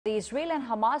The Israel and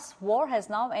Hamas war has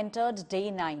now entered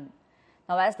day 9.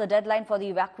 Now, as the deadline for the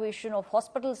evacuation of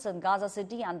hospitals in Gaza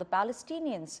City and the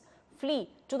Palestinians flee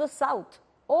to the south,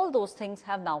 all those things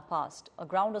have now passed. A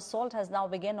ground assault has now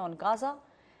begun on Gaza,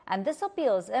 and this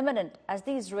appears imminent as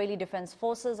the Israeli Defense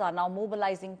Forces are now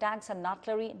mobilizing tanks and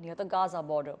artillery near the Gaza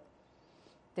border.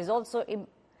 There's also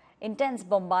intense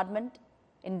bombardment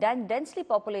in densely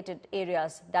populated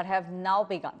areas that have now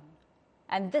begun.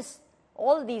 And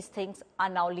all these things are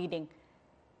now leading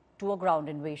to a ground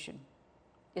invasion.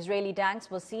 Israeli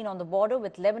tanks were seen on the border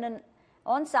with Lebanon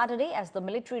on Saturday as the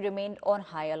military remained on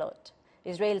high alert.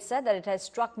 Israel said that it has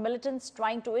struck militants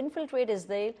trying to infiltrate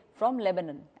Israel from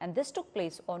Lebanon, and this took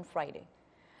place on Friday.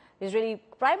 Israeli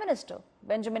Prime Minister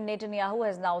Benjamin Netanyahu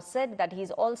has now said that he's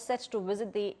all set to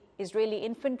visit the Israeli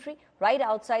infantry right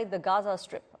outside the Gaza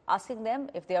Strip, asking them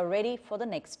if they are ready for the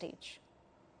next stage.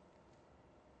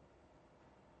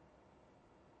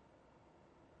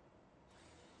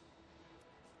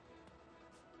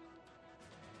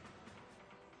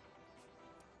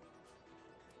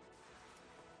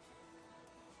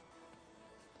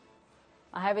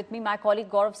 I have with me my colleague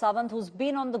Gaurav Sawant, who's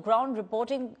been on the ground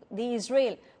reporting the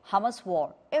Israel-Hamas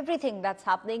war. Everything that's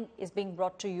happening is being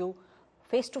brought to you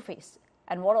face to face.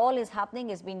 And what all is happening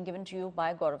is being given to you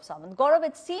by Gaurav Sawant. Gaurav,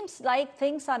 it seems like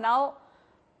things are now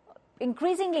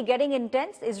increasingly getting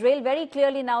intense. Israel very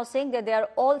clearly now saying that they are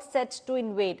all set to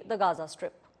invade the Gaza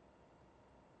Strip.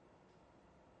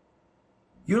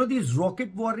 You know, these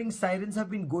rocket warning sirens have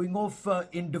been going off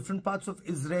in different parts of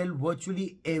Israel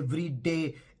virtually every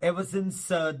day ever since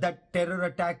that terror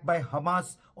attack by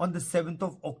Hamas on the 7th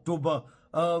of October.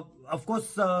 Of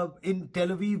course, in Tel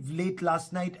Aviv late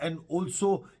last night and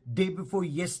also day before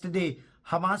yesterday,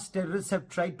 Hamas terrorists have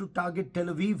tried to target Tel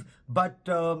Aviv, but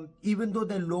even though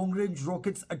their long-range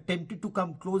rockets attempted to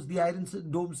come close, the Iron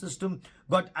Dome system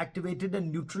got activated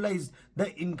and neutralized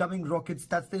the incoming rockets.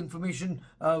 That's the information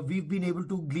we've been able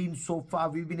to glean so far,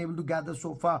 we've been able to gather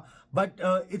so far. But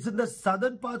it's in the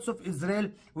southern parts of Israel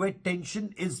where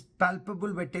tension is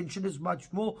palpable, where tension is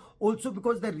much more. Also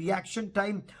because the reaction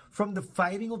time from the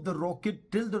firing of the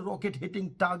rocket till the rocket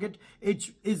hitting target, it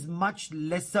is much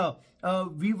lesser.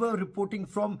 We were reporting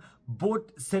from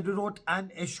both Sderot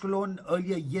and Ashkelon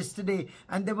earlier yesterday,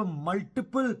 and there were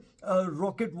multiple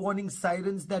rocket warning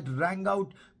sirens that rang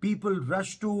out. People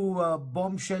rushed to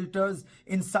bomb shelters.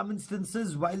 In some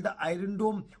instances, while the Iron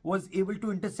Dome was able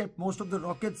to intercept most of the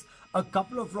rockets, a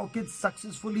couple of rockets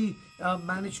successfully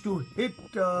managed to hit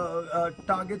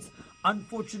targets,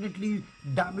 unfortunately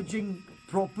damaging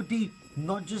property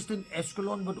not just in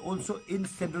Ashkelon but also in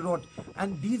Sderot.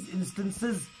 And these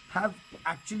instances have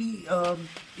actually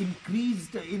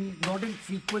increased not in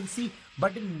frequency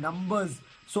but in numbers.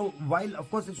 So while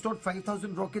of course it's not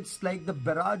 5,000 rockets like the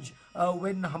barrage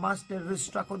when Hamas terrorists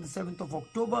struck on the 7th of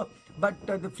October, but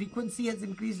the frequency has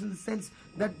increased in the sense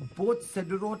that both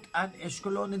Sderot and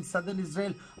Ashkelon in southern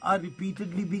Israel are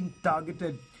repeatedly being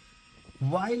targeted.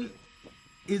 While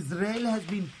Israel has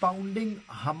been pounding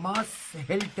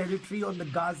Hamas-held territory on the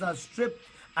Gaza Strip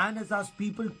and has asked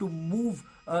people to move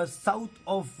south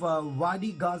of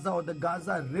Wadi Gaza or the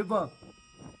Gaza River,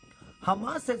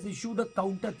 Hamas has issued a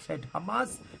counter threat.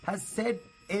 Hamas has said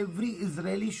every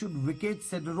Israeli should vacate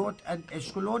Sderot and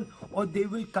Ashkelon or they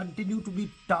will continue to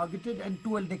be targeted, and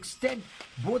to an extent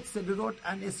both Sderot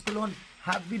and Ashkelon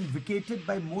have been vacated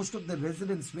by most of the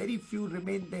residents. Very few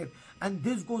remain there, and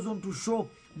this goes on to show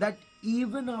that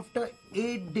even after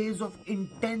 8 days of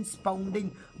intense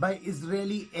pounding by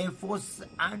Israeli Air Force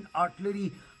and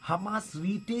artillery, Hamas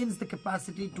retains the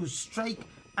capacity to strike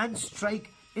and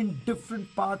strike in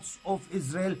different parts of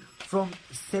Israel, from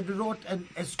Sderot and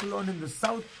Ashkelon in the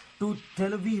south to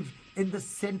Tel Aviv in the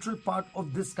central part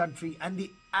of this country. And the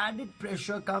added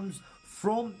pressure comes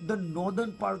from the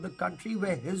northern part of the country,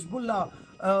 where Hezbollah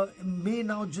may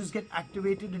now just get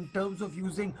activated in terms of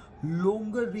using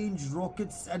longer range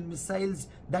rockets and missiles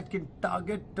that can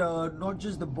target not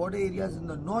just the border areas in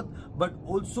the north but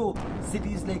also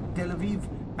cities like Tel Aviv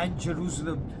and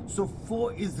Jerusalem. So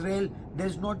for Israel,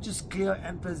 there's not just clear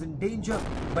and present danger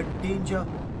but danger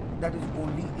that is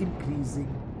only increasing.